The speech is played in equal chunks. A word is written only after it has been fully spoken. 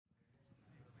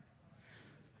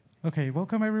Okay,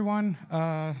 welcome everyone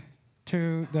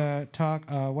to the talk,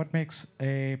 what makes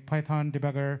a Python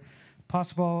debugger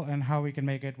possible and how we can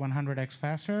make it 100x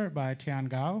faster by Tian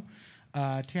Gao.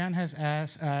 Tian has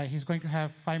asked, he's going to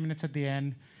have 5 minutes at the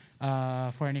end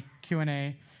for any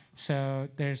Q&A. So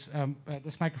there's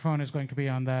this microphone is going to be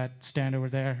on that stand over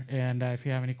there. And if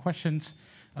you have any questions,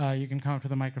 you can come up to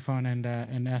the microphone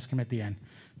and ask him at the end.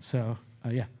 So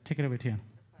yeah, take it over, Tian.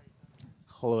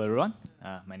 Hello, everyone.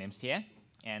 My name's Tian.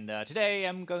 And today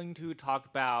I'm going to talk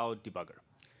about debugger.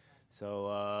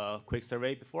 So quick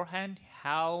survey beforehand.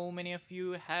 How many of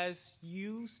you has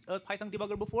used a Python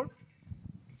debugger before?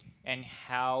 And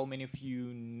how many of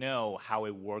you know how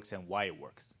it works and why it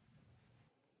works?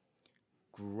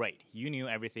 Great. You knew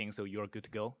everything, so you're good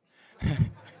to go.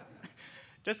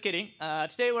 Just kidding.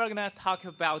 Today we're going to talk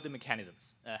about the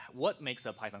mechanisms. What makes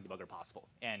a Python debugger possible,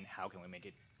 and how can we make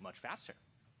it much faster?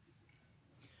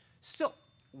 So,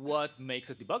 what makes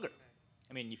a debugger?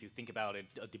 I mean, if you think about it,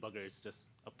 a debugger is just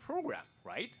a program,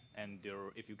 right? And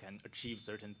if you can achieve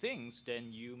certain things,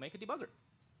 then you make a debugger.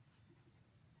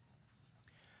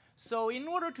 So in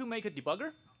order to make a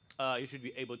debugger, you should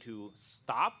be able to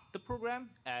stop the program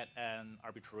at an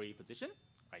arbitrary position,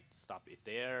 right? Stop it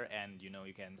there, and you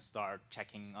can start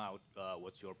checking out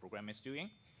what your program is doing.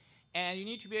 And you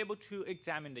need to be able to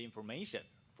examine the information.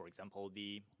 For example,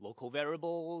 the local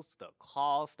variables, the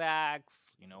call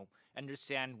stacks,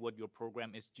 understand what your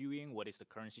program is doing, what is the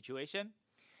current situation.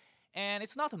 And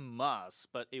it's not a must,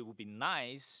 but it would be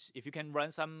nice if you can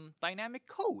run some dynamic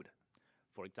code.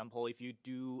 For example, if you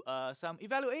do some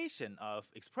evaluation of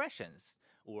expressions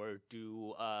or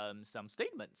do some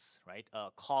statements, right?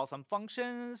 Call some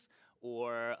functions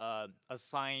or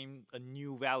assign a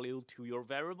new value to your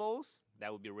variables,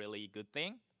 that would be a really good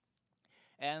thing.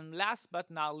 And last but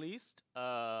not least,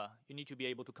 you need to be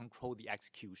able to control the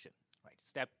execution, right?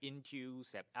 Step into,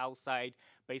 step outside,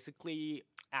 basically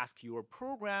ask your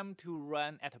program to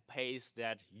run at a pace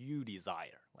that you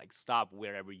desire, like stop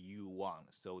wherever you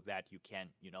want so that you can,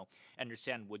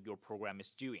 understand what your program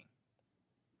is doing.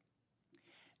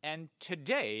 And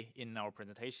today in our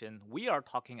presentation, we are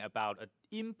talking about an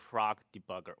in-prog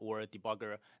debugger, or a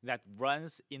debugger that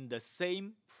runs in the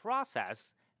same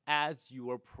process as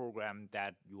your program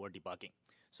that you are debugging.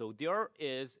 So there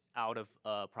is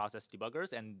out-of-process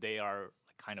debuggers, and they are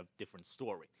kind of different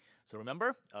story. So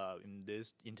remember,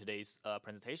 in today's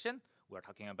presentation, we're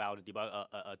talking about a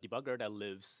debugger that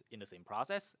lives in the same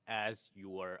process as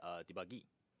your debuggee.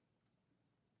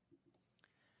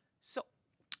 So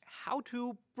how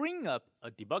to bring up a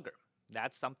debugger?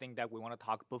 That's something that we want to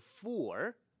talk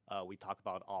before we talk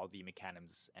about all the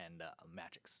mechanisms and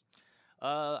magics.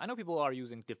 I know people are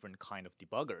using different kind of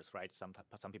debuggers, right? Some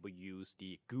people use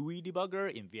the GUI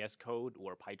debugger in VS Code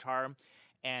or PyCharm,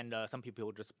 and some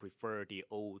people just prefer the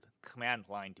old command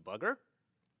line debugger.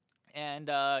 And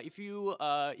if you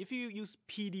use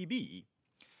PDB,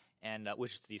 and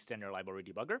which is the standard library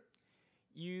debugger,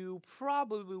 you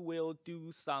probably will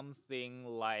do something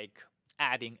like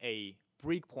adding a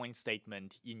breakpoint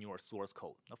statement in your source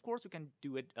code. Of course, you can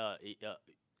do it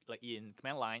like in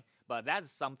command line, but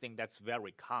that's something that's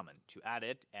very common to add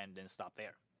it and then stop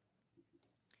there.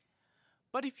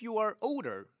 But if you are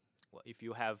older, well, if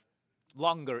you have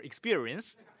longer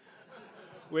experience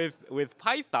with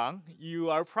Python, you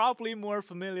are probably more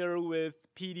familiar with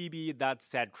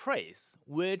pdb.settrace,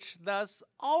 which does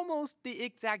almost the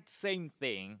exact same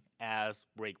thing as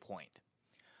breakpoint.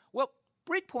 Well,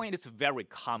 breakpoint is a very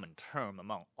common term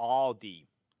among all the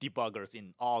debuggers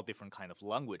in all different kind of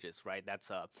languages, right?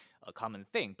 That's a common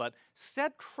thing. But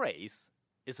settrace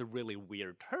is a really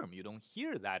weird term. You don't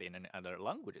hear that in any other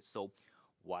languages. So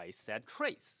why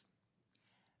settrace?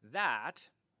 That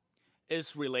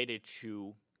is related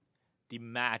to the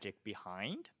magic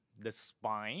behind the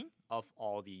spine of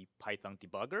all the Python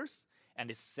debuggers,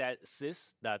 and it's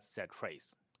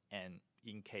sys.settrace. And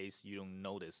in case you don't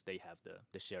notice, they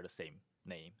share the same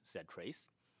name, settrace.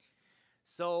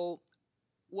 So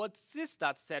what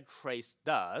sys.settrace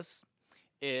does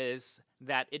is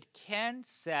that it can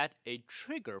set a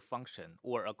trigger function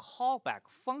or a callback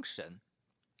function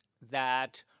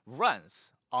that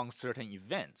runs on certain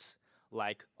events,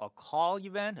 like a call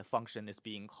event, a function is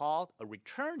being called, a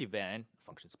return event, a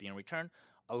function is being returned,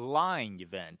 a line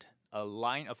event, a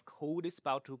line of code is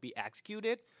about to be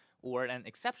executed, or an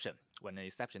exception, when an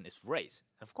exception is raised.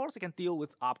 Of course, it can deal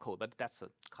with opcode, but that's a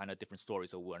kind of different story,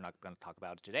 so we're not going to talk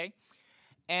about it today.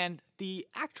 And the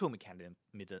actual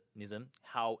mechanism,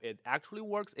 how it actually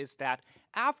works, is that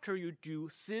after you do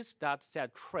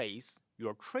sys.settrace,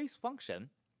 your trace function,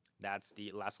 that's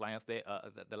the last line of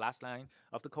the last line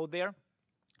of the code there,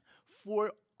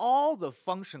 for all the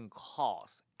function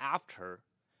calls after,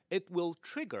 it will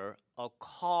trigger a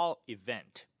call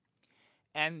event.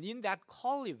 And in that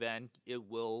call event, it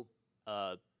will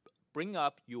bring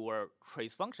up your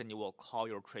trace function. You will call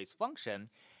your trace function,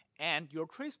 and your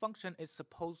trace function is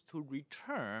supposed to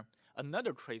return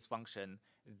another trace function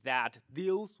that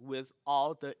deals with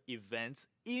all the events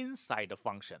inside the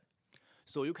function.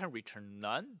 So you can return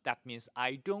none. That means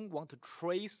I don't want to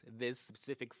trace this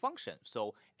specific function.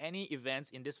 So any events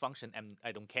in this function,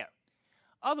 I don't care.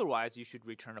 Otherwise, you should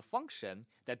return a function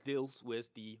that deals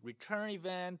with the return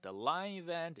event, the line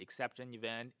event, exception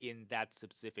event in that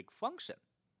specific function.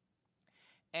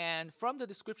 And from the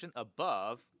description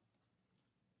above,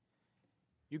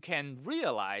 you can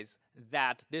realize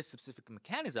that this specific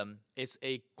mechanism is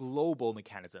a global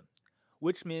mechanism,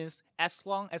 which means as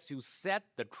long as you set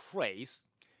the trace,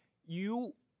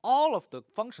 all of the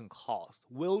function calls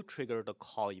will trigger the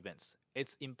call events.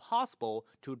 It's impossible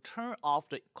to turn off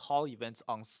the call events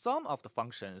on some of the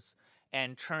functions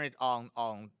and turn it on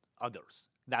others.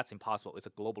 That's impossible. It's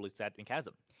a globally set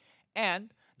mechanism.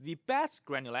 And the best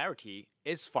granularity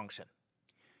is function.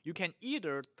 You can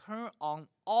either turn on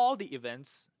all the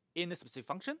events in a specific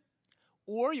function,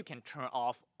 or you can turn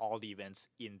off all the events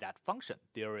in that function.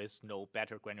 There is no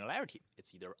better granularity.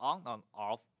 It's either on,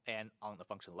 off, and on the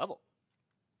function level.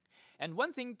 And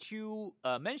one thing to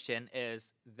mention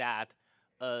is that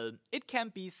it can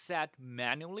be set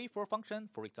manually for a function.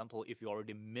 For example, if you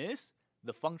already miss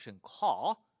the function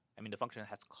call, I mean the function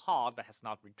has called but has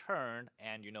not returned,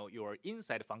 and you're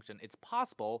inside the function, it's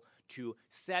possible to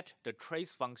set the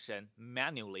trace function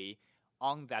manually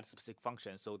on that specific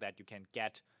function so that you can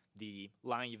get the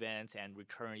line events and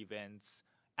return events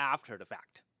after the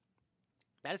fact.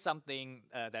 That is something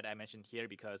that I mentioned here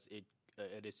because it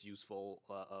is useful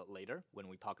later when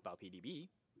we talk about PDB.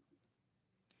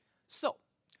 So,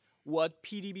 what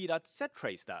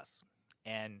pdb.settrace does,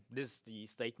 and this is the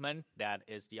statement that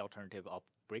is the alternative of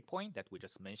breakpoint that we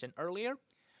just mentioned earlier.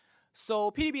 So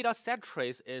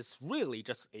pdb.settrace is really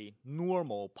just a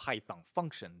normal Python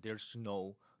function. There's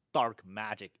no dark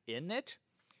magic in it.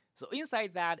 So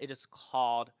inside that, it is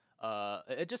called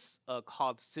sys.settrace,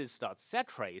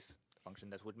 the function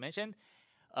that we mentioned,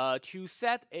 to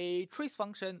set a trace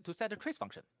function,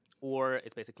 or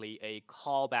it's basically a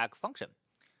callback function,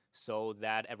 so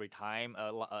that every time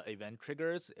an event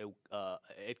triggers,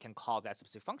 it can call that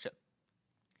specific function.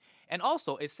 And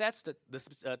also, it sets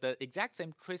the exact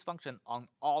same trace function on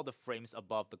all the frames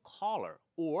above the caller,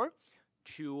 or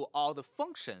to all the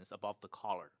functions above the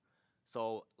caller.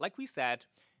 So, like we said,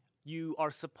 you are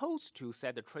supposed to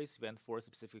set the trace event for a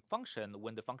specific function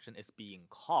when the function is being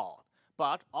called.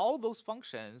 But all those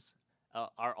functions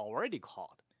are already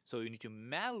called. So you need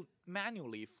to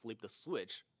manually flip the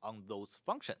switch on those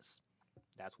functions.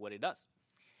 That's what it does.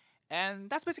 And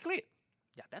that's basically it.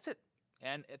 Yeah, that's it.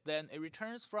 And then it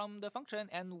returns from the function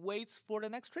and waits for the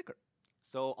next trigger.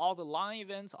 So all the line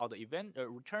events, all the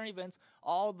return events,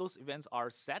 all those events are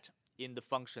set in the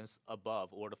functions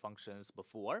above or the functions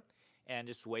before, and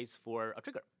just waits for a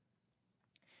trigger.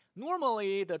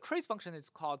 Normally, the trace function is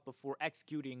called before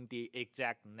executing the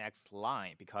exact next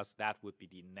line, because that would be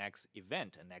the next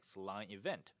event, a next line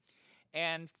event.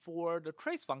 And for the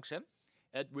trace function,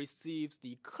 it receives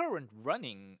the current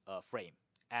running frame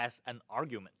as an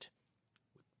argument.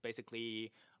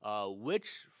 Basically,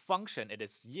 which function it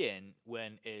is in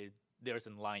when there's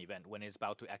a line event, when it's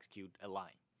about to execute a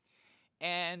line.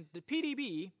 And the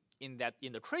PDB in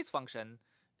the trace function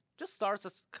just starts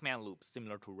a command loop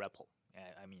similar to REPL.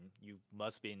 I mean, you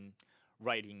must been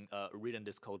written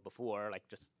this code before, like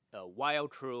just while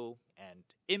true and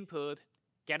input,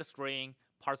 get a string,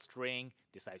 parse string,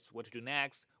 decides what to do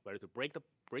next, whether to break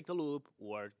the loop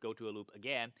or go to a loop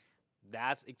again.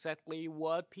 That's exactly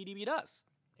what PDB does.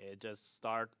 It just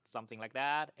starts something like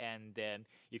that, and then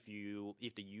if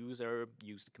the user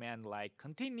used the command like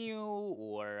continue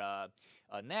or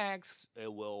next,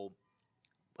 it will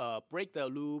break the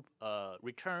loop,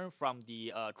 return from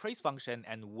the trace function,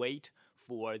 and wait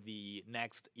for the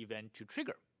next event to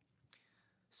trigger.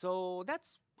 So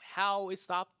that's how it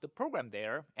stopped the program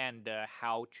there, and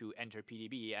how to enter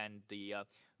PDB, and the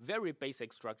very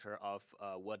basic structure of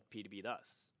what PDB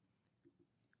does.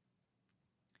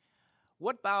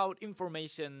 What about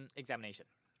information examination?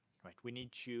 Right, we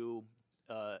need to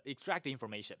extract the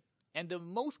information. And the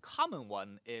most common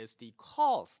one is the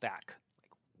call stack.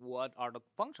 Like, what are the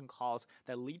function calls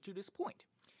that lead to this point?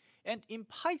 And in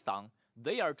Python,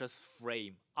 they are just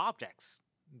frame objects.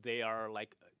 They are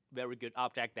like a very good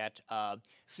object that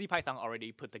CPython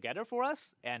already put together for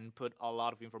us and put a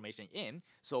lot of information in.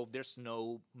 So there's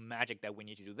no magic that we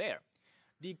need to do there.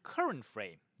 the current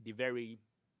frame, the very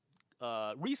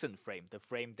recent frame, the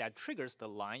frame that triggers the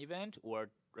line event or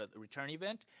the return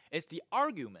event, is the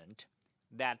argument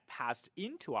that passed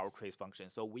into our trace function.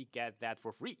 So we get that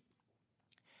for free.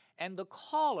 And the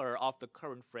caller of the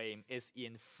current frame is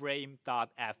in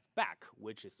frame.fback,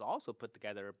 which is also put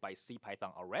together by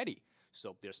CPython already.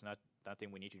 So there's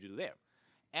nothing we need to do there.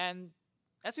 And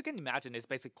as you can imagine, it's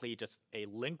basically just a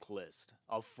linked list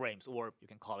of frames, or you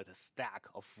can call it a stack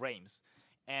of frames.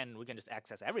 And we can just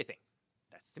access everything.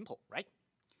 That's simple, right?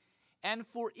 And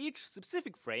for each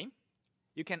specific frame,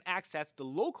 you can access the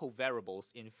local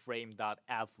variables in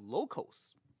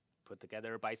frame.flocals, put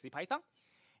together by CPython.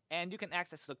 And you can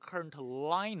access the current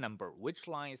line number, which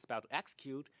line is about to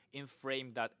execute, in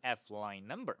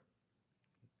frame.fLineNumber.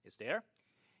 It's there.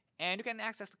 And you can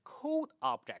access the code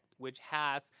object, which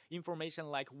has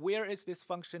information like where is this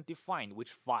function defined,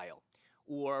 which file,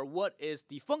 or what is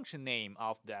the function name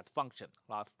of that function,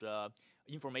 of the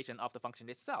information of the function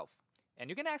itself. And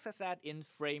you can access that in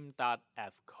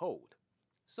frame.fcode.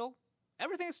 So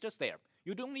everything is just there.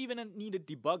 You don't even need a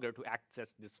debugger to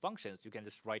access these functions. You can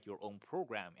just write your own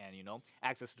program and,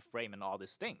 access the frame and all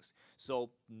these things.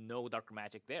 So no dark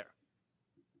magic there.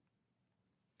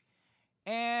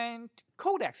 And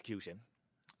code execution,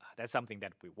 that's something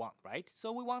that we want, right?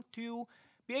 So we want to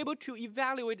be able to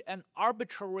evaluate an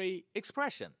arbitrary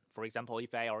expression. For example,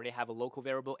 if I already have a local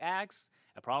variable x,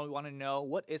 I probably want to know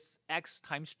what is x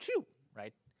times 2,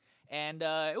 right? And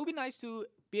it would be nice to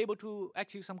be able to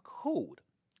execute some code,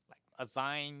 like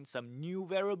assign some new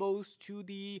variables to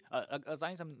the,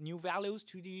 assign some new values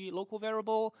to the local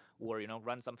variable, or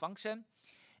run some function.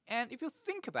 And if you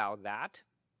think about that,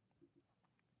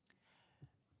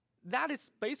 that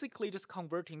is basically just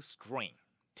converting string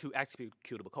to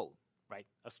executable code, right?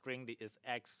 A string is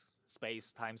x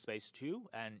space times space 2,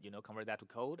 and convert that to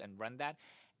code and run that.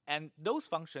 And those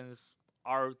functions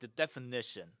are the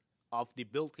definition of the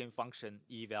built-in function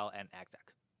eval and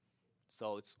exec.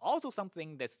 So it's also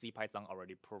something that CPython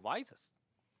already provides us.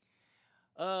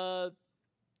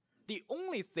 The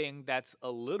only thing that's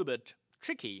a little bit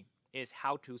tricky is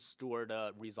how to store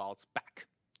the results back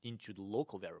into the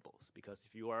local variables. Because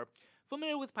if you are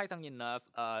familiar with Python enough,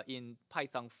 in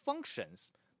Python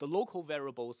functions, the local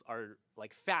variables are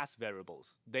like fast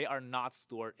variables. They are not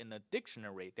stored in a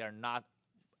dictionary. They are not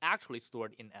actually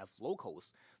stored in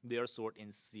flocals. They are stored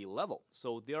in C level.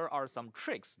 So there are some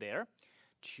tricks there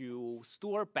to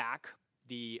store back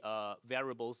the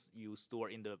variables you store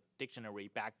in the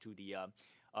dictionary back to the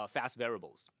fast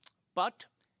variables. But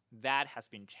that has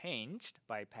been changed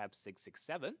by PEP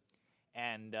 667.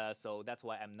 And so that's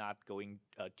why I'm not going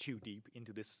too deep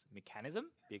into this mechanism,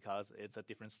 because it's a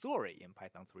different story in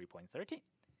Python 3.13.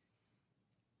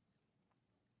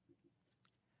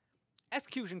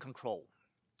 Execution control.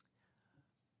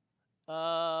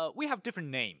 We have different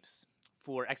names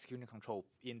for execution control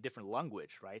in different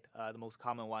language, right? The most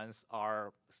common ones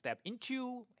are step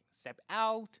into, step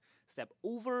out, step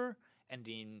over, and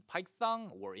in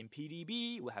Python or in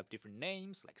PDB, we have different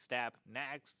names like step,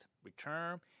 next,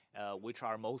 return, which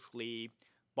are mostly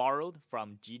borrowed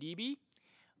from GDB.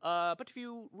 But if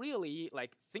you really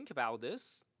think about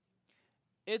this,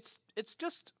 it's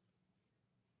just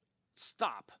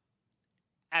stop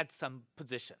at some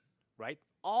position, right?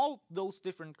 All those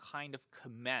different kind of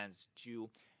commands to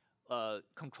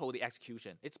control the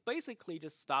execution, it's basically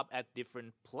just stop at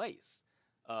different place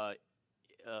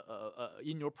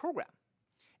in your program.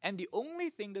 And the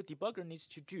only thing the debugger needs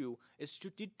to do is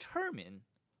to determine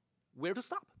where to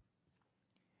stop.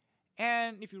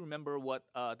 And if you remember what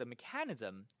the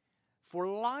mechanism for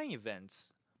line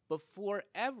events, before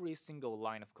every single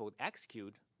line of code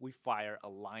execute, we fire a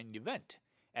line event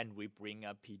and we bring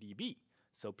up PDB.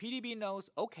 So PDB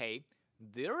knows, okay,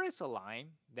 there is a line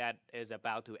that is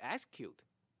about to execute.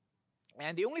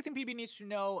 And the only thing PDB needs to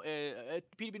know,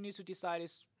 PDB needs to decide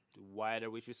is whether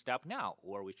we should stop now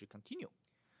or we should continue.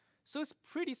 So it's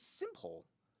pretty simple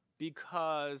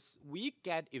because we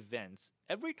get events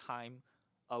every time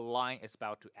a line is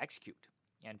about to execute.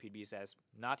 And PDB says,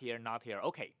 not here,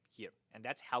 okay, here. And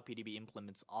that's how PDB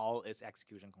implements all its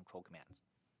execution control commands.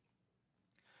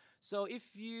 So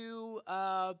if you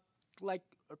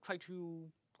try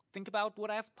to think about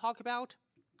what I've talked about,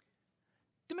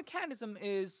 the mechanism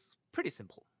is pretty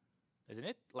simple, isn't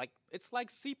it? It's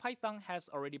like CPython has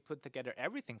already put together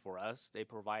everything for us. They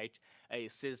provide a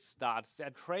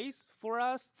sys.settrace for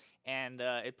us, and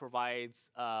it provides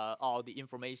all the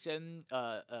information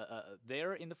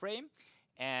there in the frame,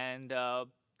 and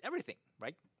everything,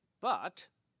 right? But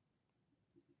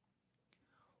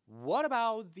what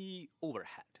about the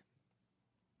overhead?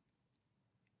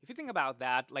 If you think about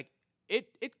that,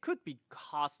 it could be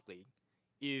costly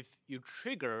if you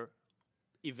trigger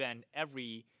event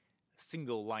every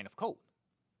single line of code,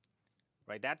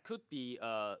 right? That could be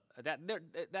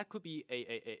that could be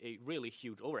a really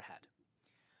huge overhead.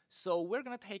 So we're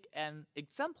gonna take an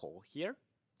example here.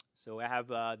 So I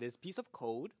have this piece of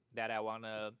code that I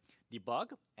wanna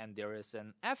debug, and there is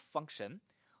an f function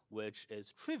which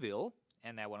is trivial,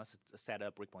 and I wanna set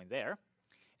a breakpoint there.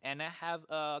 And I have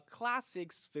a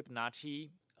classic Fibonacci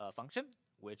function,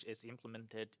 which is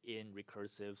implemented in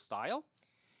recursive style.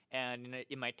 And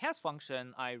in my test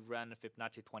function, I run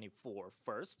Fibonacci 24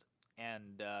 first,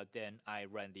 and then I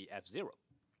run the F0.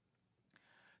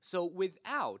 So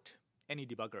without any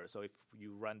debugger, so if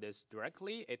you run this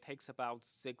directly, it takes about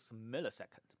 6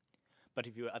 milliseconds. But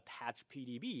if you attach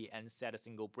PDB and set a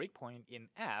single breakpoint in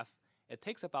F, it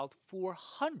takes about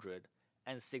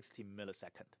 460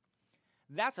 milliseconds.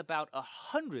 That's about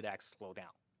 100x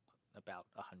slowdown. About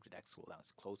 100x slowdown.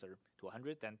 It's closer to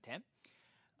 100 than 10.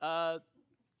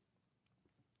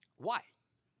 Why?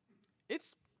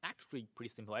 It's actually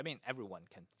pretty simple. I mean, everyone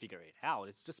can figure it out.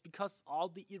 It's just because all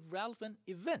the irrelevant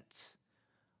events.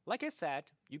 Like I said,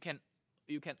 you can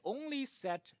only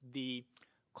set the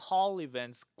call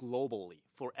events globally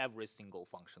for every single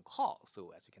function call.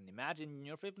 So as you can imagine in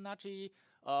your Fibonacci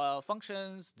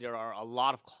functions, there are a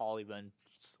lot of call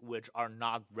events which are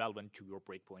not relevant to your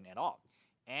breakpoint at all.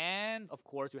 And of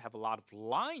course, you have a lot of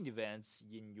line events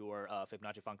in your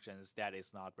Fibonacci functions that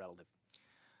is not relative.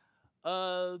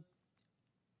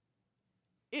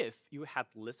 If you had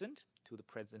listened to the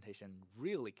presentation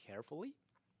really carefully,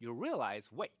 you realize,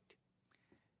 wait,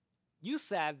 you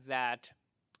said that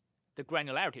the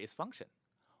granularity is function.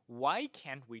 Why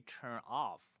can't we turn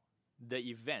off the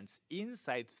events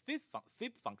inside fib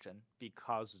function,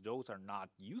 because those are not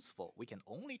useful? We can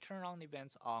only turn on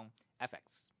events on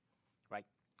fx, right?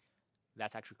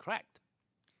 That's actually correct,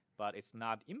 but it's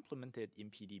not implemented in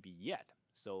PDB yet,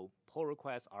 so pull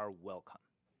requests are welcome.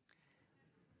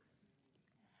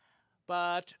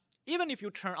 But even if you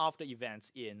turn off the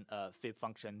events in a fib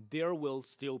function, there will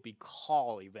still be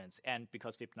call events. And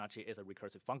because Fibonacci is a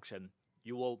recursive function,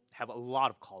 you will have a lot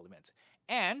of call events.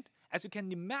 And as you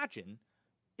can imagine,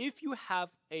 if you have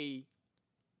a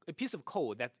piece of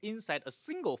code that's inside a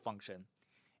single function,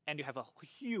 and you have a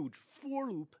huge for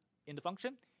loop in the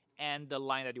function, and the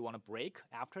line that you want to break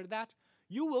after that,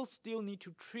 you will still need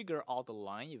to trigger all the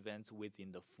line events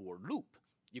within the for loop.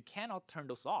 You cannot turn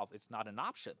those off. It's not an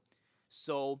option.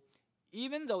 So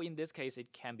even though in this case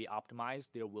it can be optimized,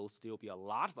 there will still be a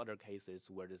lot of other cases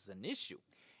where there's an issue.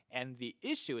 And the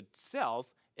issue itself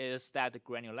is that the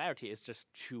granularity is just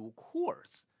too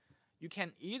coarse. You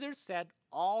can either set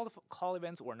all the call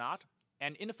events or not,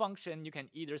 and in the function you can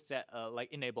either set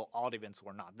enable all events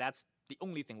or not. That's the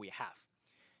only thing we have.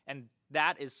 And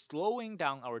that is slowing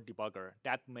down our debugger.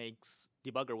 That makes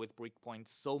debugger with breakpoints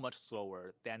so much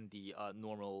slower than the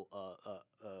normal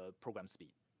program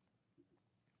speed.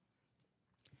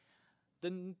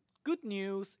 The good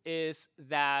news is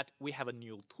that we have a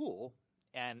new tool,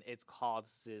 and it's called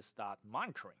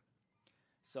sys.monitoring.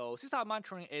 So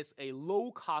sys.monitoring is a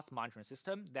low-cost monitoring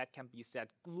system that can be set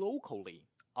locally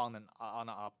on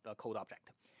a code object.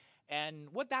 And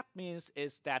what that means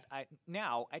is that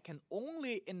now I can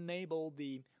only enable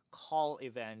the call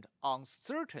event on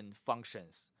certain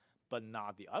functions, but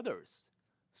not the others.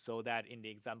 So that in the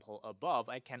example above,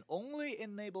 I can only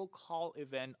enable call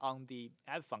event on the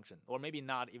add function, or maybe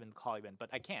not even call event, but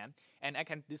I can. And I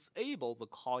can disable the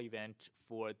call event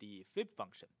for the fib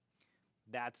function.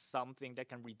 That's something that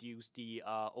can reduce the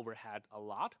overhead a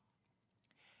lot.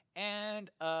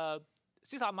 And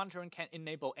sys.monitoring can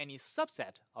enable any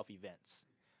subset of events.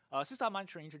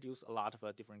 Sys.monitoring introduced a lot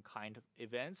of different kind of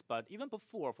events, but even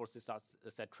before for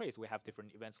sys.settrace, we have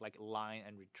different events like line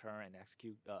and return and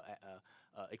execute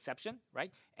exception,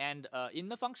 right? And in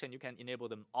the function, you can enable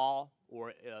them all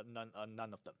or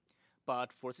none of them.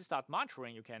 But for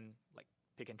sys.monitoring, you can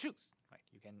pick and choose, right?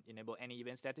 You can enable any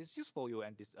events that is useful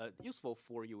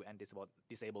for you and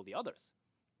disable the others.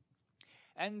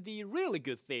 And the really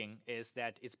good thing is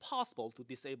that it's possible to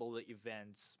disable the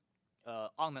events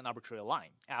on an arbitrary line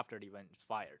after the event is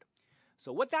fired.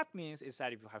 So what that means is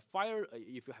that if you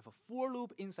have a for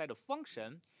loop inside a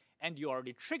function and you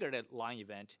already triggered that line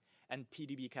event, and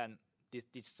PDB can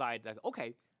decide that,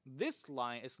 okay, this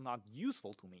line is not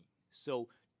useful to me, so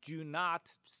do not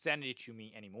send it to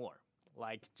me anymore.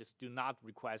 Like, just do not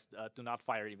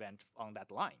fire event on that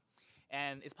line.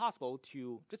 And it's possible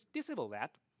to just disable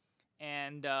that,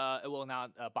 and it will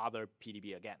not bother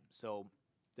PDB again. So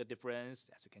the difference,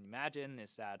 as you can imagine,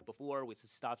 is that before with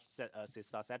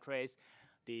sys.settrace,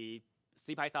 the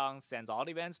CPython sends all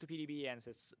the events to PDB and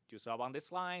says, do stop on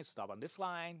this line, stop on this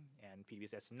line, and PDB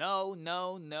says no,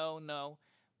 no, no, no.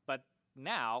 But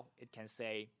now it can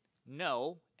say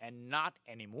no and not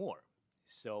anymore.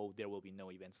 So there will be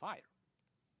no events fired.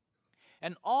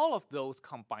 And all of those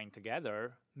combined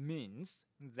together means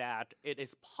that it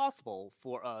is possible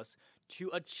for us to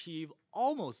achieve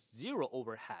almost zero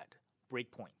overhead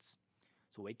breakpoints.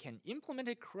 So we can implement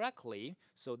it correctly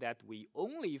so that we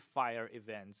only fire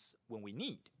events when we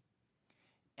need.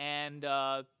 And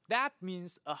that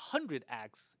means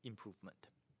 100x improvement.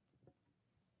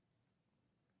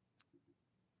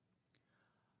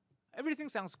 Everything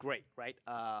sounds great, right?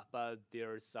 But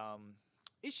there are some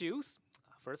issues.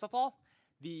 First of all,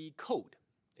 the code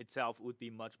itself would be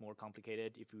much more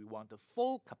complicated if we want the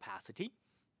full capacity.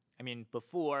 I mean,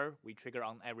 before we trigger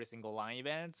on every single line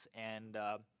events, and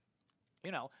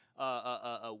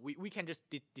we can just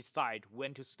decide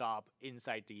when to stop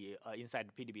inside the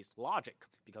PDB's logic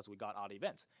because we got all the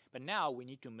events. But now we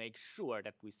need to make sure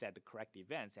that we set the correct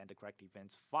events and the correct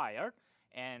events fire,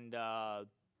 and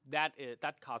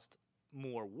that costs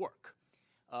more work.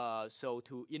 So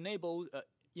to enable,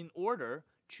 in order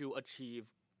to achieve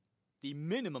the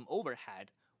minimum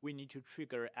overhead, we need to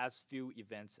trigger as few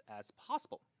events as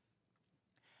possible.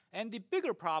 And the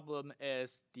bigger problem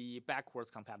is the backwards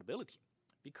compatibility.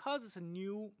 Because it's a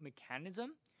new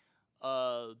mechanism,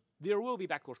 there will be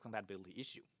backwards compatibility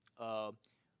issue.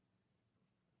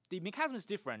 The mechanism is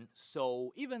different,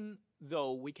 so even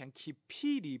though we can keep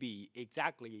PDB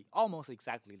almost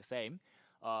exactly the same,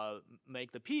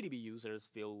 make the PDB users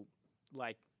feel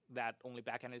like that only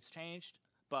backend is changed,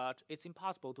 but it's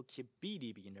impossible to keep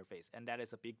BDB interface, and that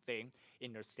is a big thing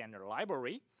in the standard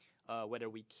library, whether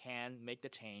we can make the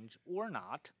change or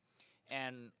not.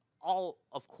 And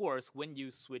of course, when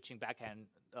you switching backend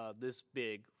this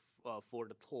big for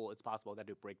the tool, it's possible that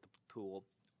you break the tool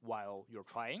while you're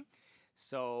trying.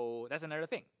 So that's another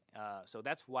thing. So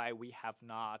that's why we have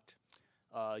not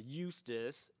used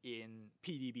this in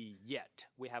PDB yet.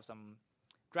 We have some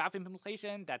draft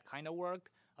implementation that kind of worked,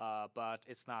 but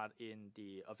it's not in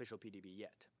the official PDB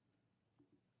yet.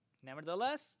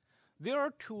 Nevertheless, there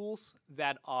are tools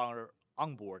that are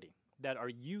onboarding, that are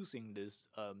using these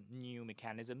new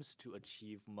mechanisms to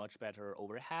achieve much better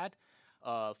overhead.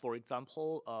 For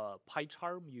example,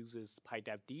 PyCharm uses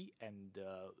PyDevD, and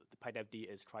the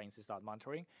PyDevD is trying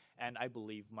sys.monitoring. And I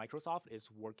believe Microsoft is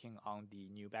working on the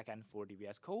new backend for the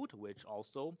VS Code, which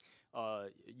also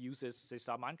uses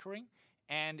sys.monitoring.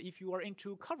 And if you are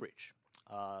into coverage,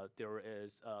 there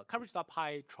is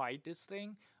coverage.py tried this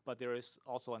thing, but there is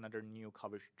also another new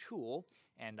coverage tool,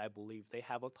 and I believe they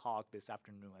have a talk this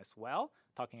afternoon as well,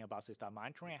 talking about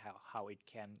sys.monitoring, how it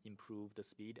can improve the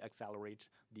speed, accelerate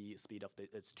the speed of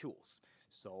its tools.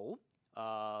 So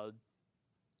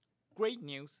great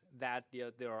news that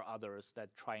there are others that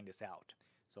are trying this out.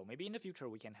 So maybe in the future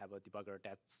we can have a debugger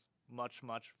that's much,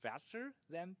 much faster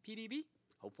than PDB,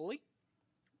 hopefully.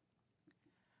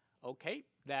 Okay,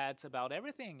 that's about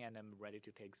everything, and I'm ready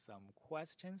to take some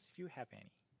questions if you have any.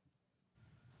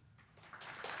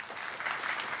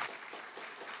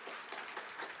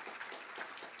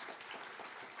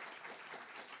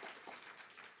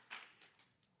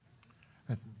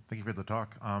 Thank you for the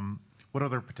talk. What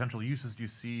other potential uses do you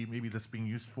see maybe this being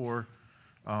used for?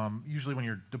 Usually when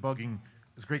you're debugging,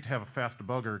 it's great to have a fast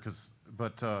debugger,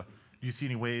 but do you see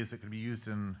any ways it could be used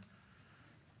in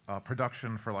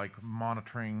production for like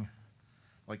monitoring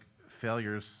like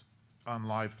failures on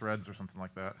live threads or something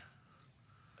like that?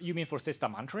 You mean for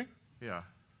system monitoring? Yeah.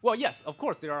 Well, yes, of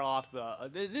course, there are a lot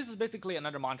of, this is basically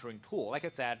another monitoring tool. Like I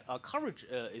said, coverage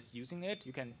is using it.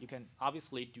 You can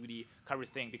obviously do the coverage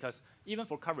thing, because even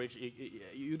for coverage,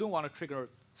 you don't want to trigger,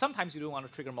 sometimes you don't want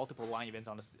to trigger multiple line events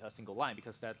on a single line,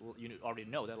 because that you already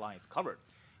know that line is covered.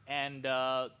 And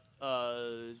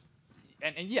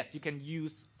yes, you can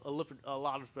use a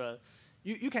lot of,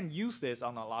 you can use this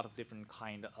on a lot of different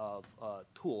kind of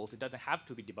tools. It doesn't have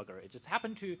to be debugger. It just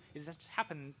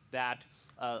happened that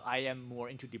I am more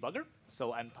into debugger,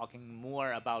 so I'm talking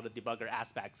more about the debugger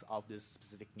aspects of this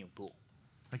specific new tool.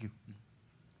 Thank you.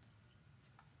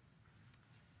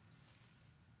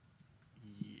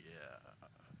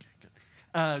 Yeah. Okay, good.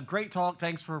 Great talk.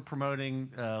 Thanks for promoting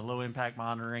low impact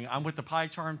monitoring. I'm with the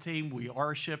PyCharm team. We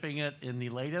are shipping it in the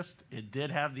latest. It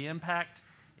did have the impact.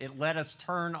 It let us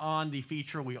turn on the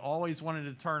feature we always wanted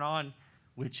to turn on,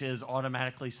 which is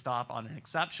automatically stop on an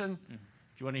exception. Mm-hmm.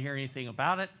 If you want to hear anything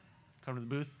about it, come to the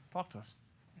booth, talk to us.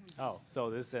 Oh,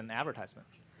 so this is an advertisement.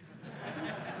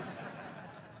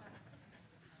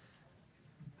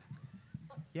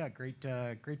 Yeah, great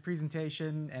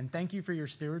presentation, and thank you for your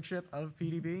stewardship of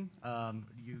PDB.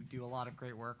 You do a lot of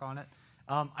great work on it.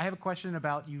 I have a question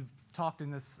about, you've talked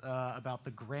in this about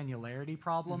the granularity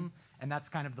problem, and that's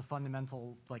kind of the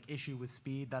fundamental issue with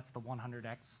speed. That's the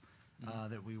 100x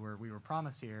that we were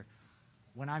promised here.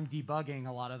 When I'm debugging,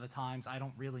 a lot of the times I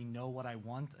don't really know what I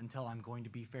want until I'm going to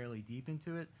be fairly deep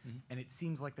into it, and it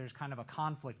seems like there's kind of a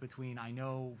conflict between I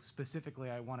know specifically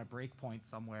I want a breakpoint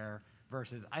somewhere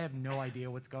versus I have no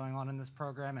idea what's going on in this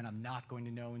program, and I'm not going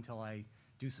to know until I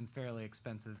do some fairly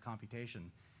expensive computation.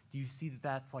 Do you see that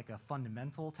that's like a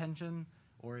fundamental tension,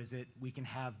 or is it we can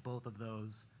have both of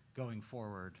those going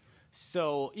forward?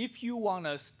 So if you want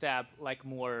to step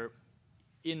more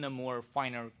in a more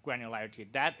finer granularity,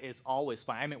 that is always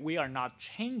fine. I mean, we are not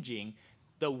changing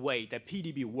the way that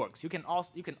PDB works. You can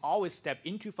always step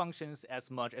into functions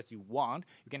as much as you want.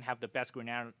 You can have the best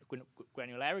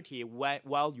granularity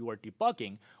while you are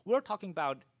debugging. We're talking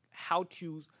about how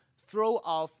to throw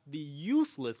off the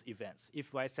useless events.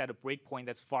 If I set a breakpoint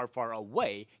that's far, far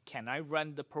away, can I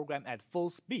run the program at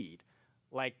full speed?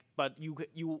 But you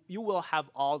will have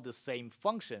all the same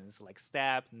functions like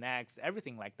step, next,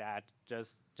 everything like that,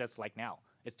 just like now.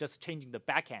 It's just changing the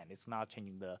backend. It's not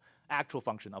changing the actual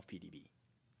function of PDB.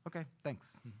 Okay,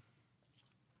 thanks. Go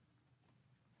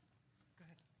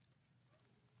ahead.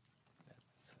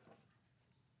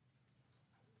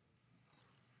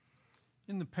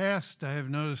 In the past, I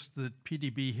have noticed that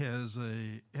PDB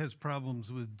has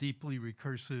problems with deeply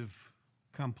recursive,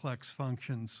 complex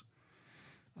functions.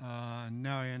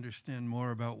 Now I understand more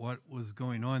about what was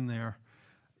going on there.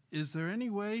 Is there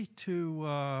any way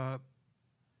to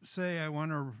say I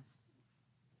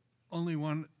only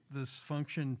want this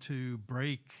function to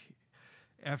break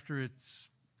after it's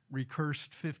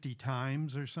recursed 50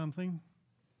 times or something?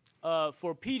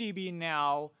 For PDB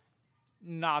now,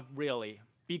 not really.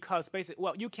 Because basically,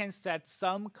 well, you can set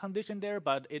some condition there,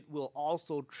 but it will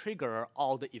also trigger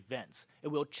all the events. It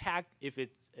will check if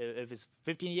it's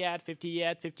 15 yet, 50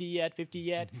 yet, 50 yet, 50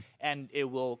 yet, and it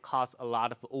will cause a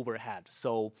lot of overhead.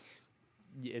 So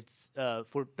it's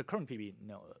for the current PDB,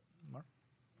 no. Mark?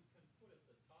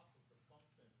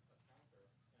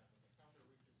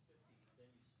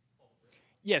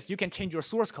 Yes, you can change your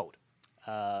source code.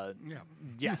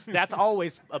 Yes, that's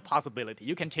always a possibility.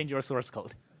 You can change your source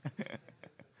code.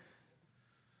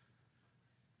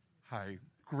 Hi,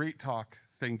 great talk.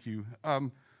 Thank you.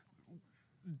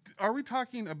 Are we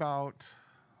talking about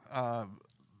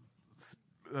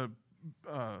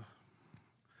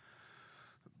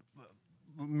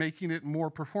making it more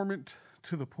performant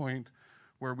to the point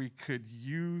where we could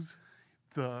use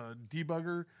the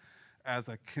debugger as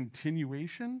a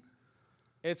continuation?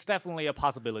 It's definitely a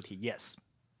possibility, yes.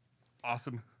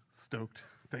 Awesome. Stoked.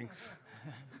 Thanks.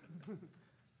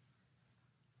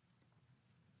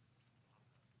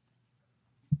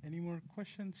 Any more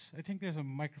questions? I think there's a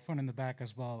microphone in the back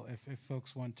as well if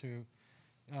folks want to,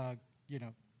 you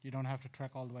don't have to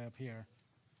trek all the way up here.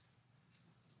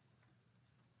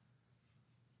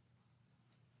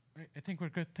 All right, I think we're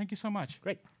good. Thank you so much.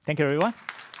 Great. Thank you, everyone.